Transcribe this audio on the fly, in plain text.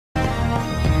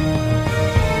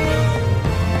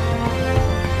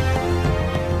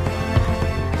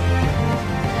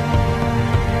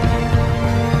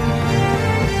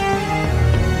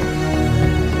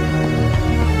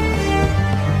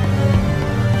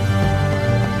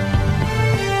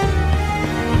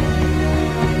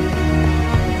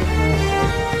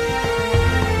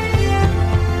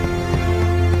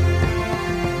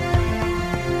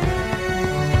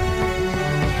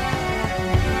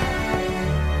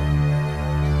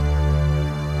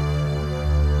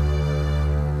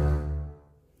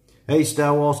Hey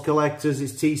Star Wars collectors,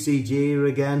 it's TCG here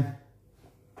again.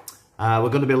 We're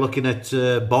going to be looking at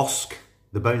Bossk,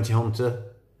 the bounty hunter,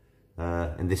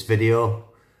 in this video.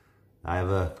 I have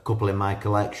a couple in my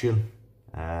collection.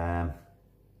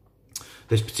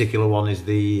 This particular one is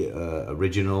the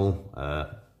original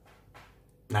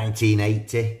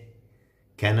 1980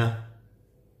 Kenner.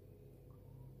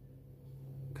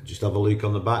 Just have a look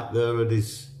on the back there at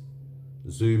his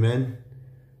zoom in.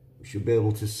 We should be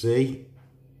able to see.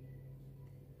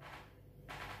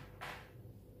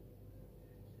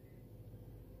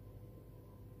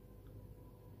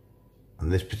 And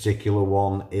this particular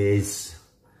one is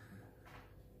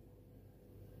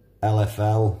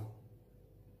LFL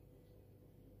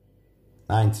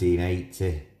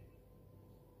 1980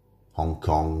 Hong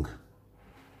Kong,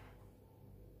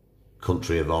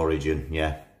 country of origin,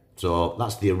 yeah. So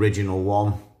that's the original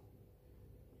one.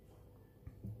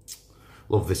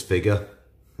 Love this figure.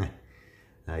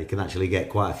 You can actually get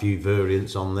quite a few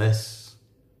variants on this.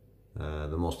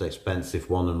 The most expensive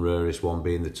one and rarest one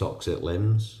being the toxic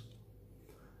limbs.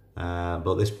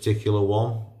 But this particular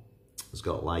one has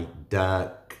got like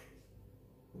dark,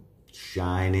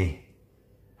 shiny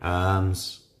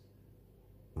arms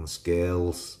and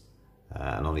scales,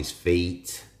 and on his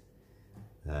feet.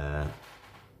 Love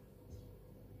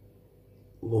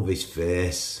his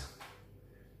face.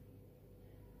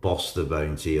 Bossk the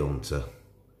bounty hunter.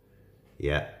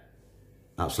 Yeah,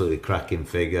 absolutely cracking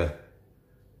figure,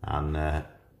 and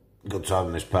good to have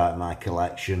him as part of my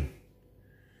collection.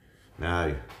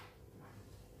 Now,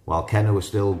 while Kenner was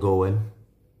still going,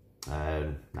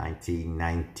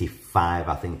 1995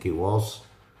 I think it was,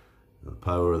 the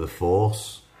Power of the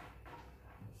Force,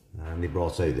 and they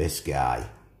brought out this guy,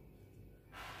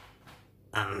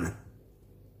 and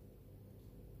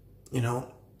you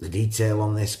know, the detail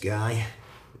on this guy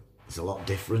is a lot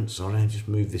different. Sorry, I just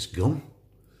moved this gun,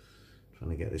 trying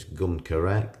to get this gun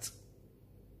correct.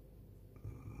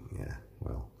 Yeah,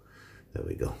 well, there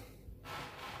we go.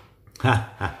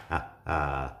 Ha ha ha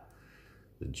ha.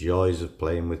 The joys of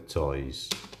playing with toys.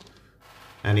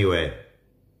 Anyway,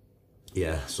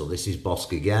 yeah, so this is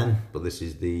Bossk again, but this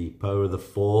is the Power of the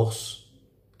Force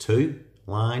 2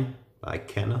 line by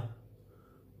Kenner.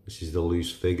 This is the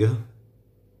loose figure.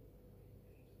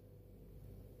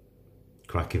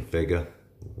 Cracking figure.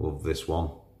 Love this one.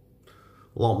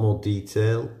 A lot more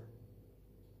detail.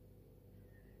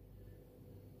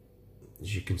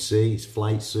 As you can see, it's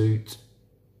flight suit.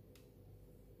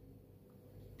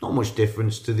 Not much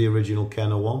difference to the original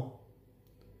Kenner one,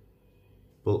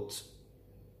 but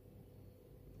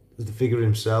the figure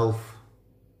himself,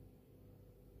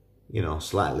 you know,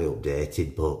 slightly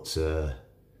updated, but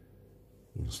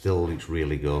still looks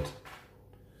really good,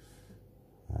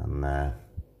 and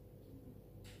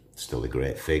still a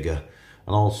great figure.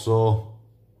 And also,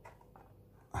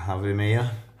 I have him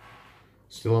here,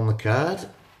 still on the card.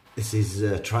 This is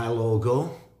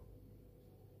Tri-Logo.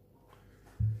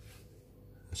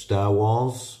 Star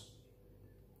Wars,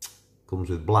 comes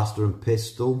with blaster and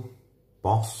pistol.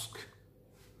 Bossk,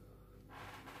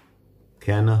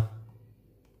 Kenner.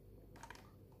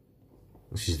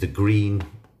 This is the green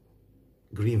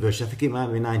version. I think it might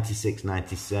be 96,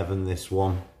 97, this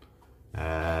one.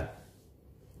 I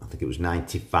think it was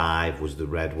 95 was the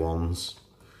red ones.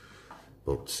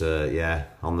 But yeah,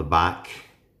 on the back,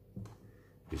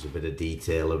 there's a bit of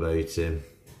detail about him.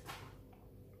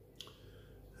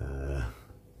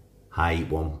 Height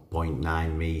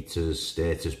 1.9 meters,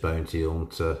 status bounty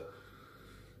hunter,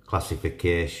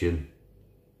 classification,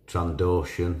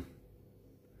 Trandoshan,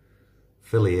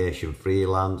 affiliation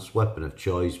freelance, weapon of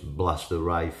choice, blaster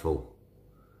rifle.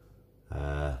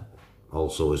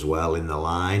 Also as well in the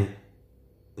line,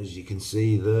 as you can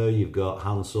see there, you've got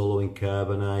Han Solo in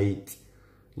carbonite,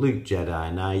 Luke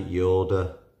Jedi Knight,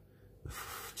 Yoda,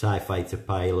 TIE Fighter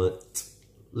pilot,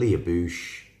 Leia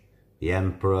Bush, the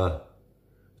Emperor,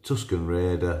 Tusken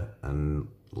Raider, and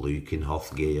Luke in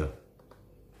Hoth gear.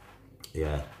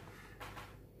 Yeah.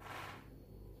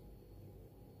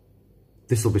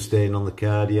 This will be staying on the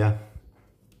card, yeah,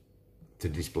 to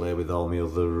display with all my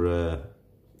other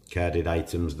carded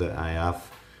items that I have.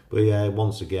 But yeah,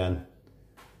 once again,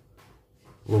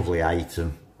 lovely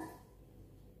item.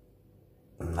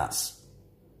 And that's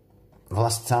the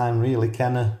last time really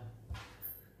Kenner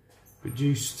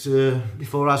produced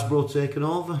before Hasbro taken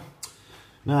over.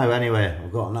 Now anyway,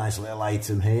 I've got a nice little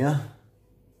item here,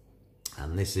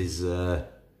 and this is a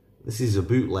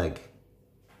bootleg.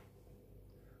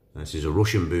 This is a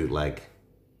Russian bootleg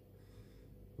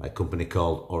by a company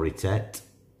called Oritet,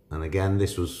 and again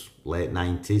this was late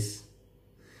 90s,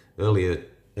 early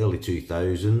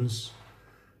 2000s.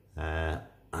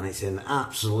 and it's an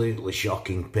absolutely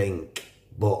shocking pink,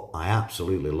 but I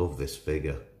absolutely love this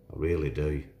figure, I really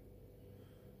do.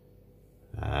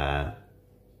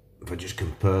 If I just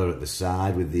compare at the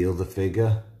side with the other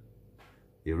figure,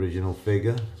 the original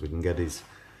figure, so we can get his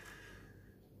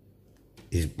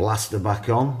blaster back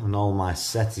on, and all my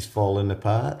set is falling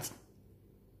apart.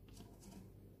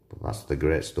 But that's the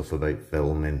great stuff about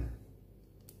filming.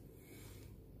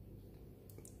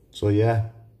 So yeah,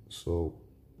 so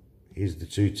here's the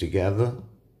two together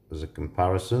as a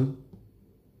comparison.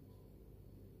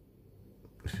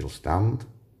 If he'll stand,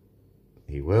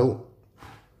 he will.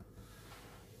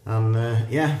 And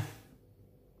yeah,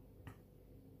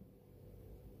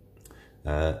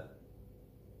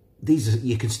 these are,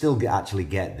 you can still actually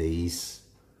get these.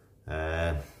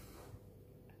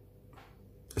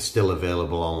 Still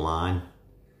available online.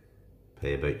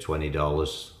 Pay about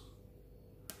 $20,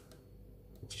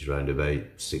 which is around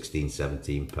about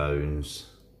 £16–17.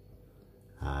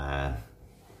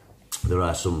 There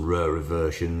are some rarer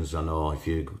versions. I know if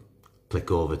you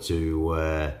click over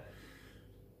to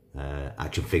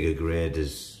Action Figure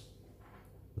Grader's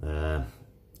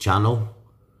channel,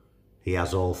 he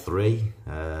has all three.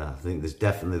 I think there's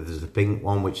the pink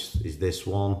one, which is this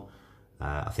one.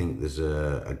 I think there's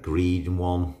a green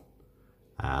one,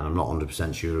 and I'm not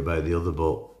 100% sure about the other,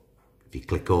 but if you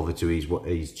click over to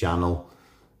his channel,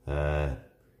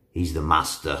 he's the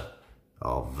master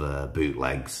of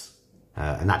bootlegs.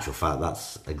 In actual fact,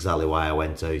 that's exactly why I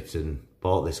went out and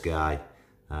bought this guy,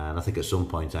 and I think at some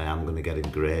point I am going to get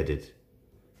him graded.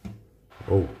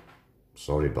 Oh,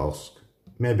 sorry Bossk.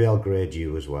 Maybe I'll grade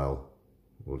you as well.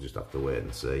 We'll just have to wait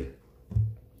and see.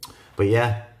 But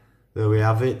yeah, there we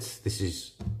have it. This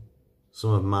is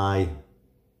some of my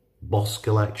Bossk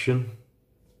collection.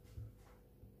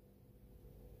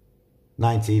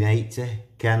 1980,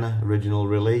 Kenner, original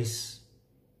release.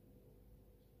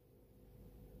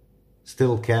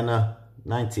 Still Kenner,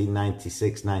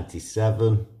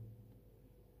 1996–97.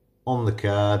 On the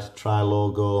card,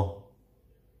 tri-logo,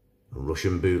 a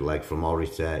Russian bootleg from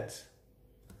Oritet.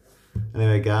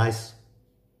 Anyway guys,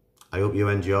 I hope you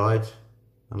enjoyed,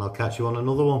 and I'll catch you on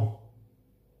another one.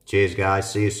 Cheers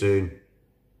guys, see you soon.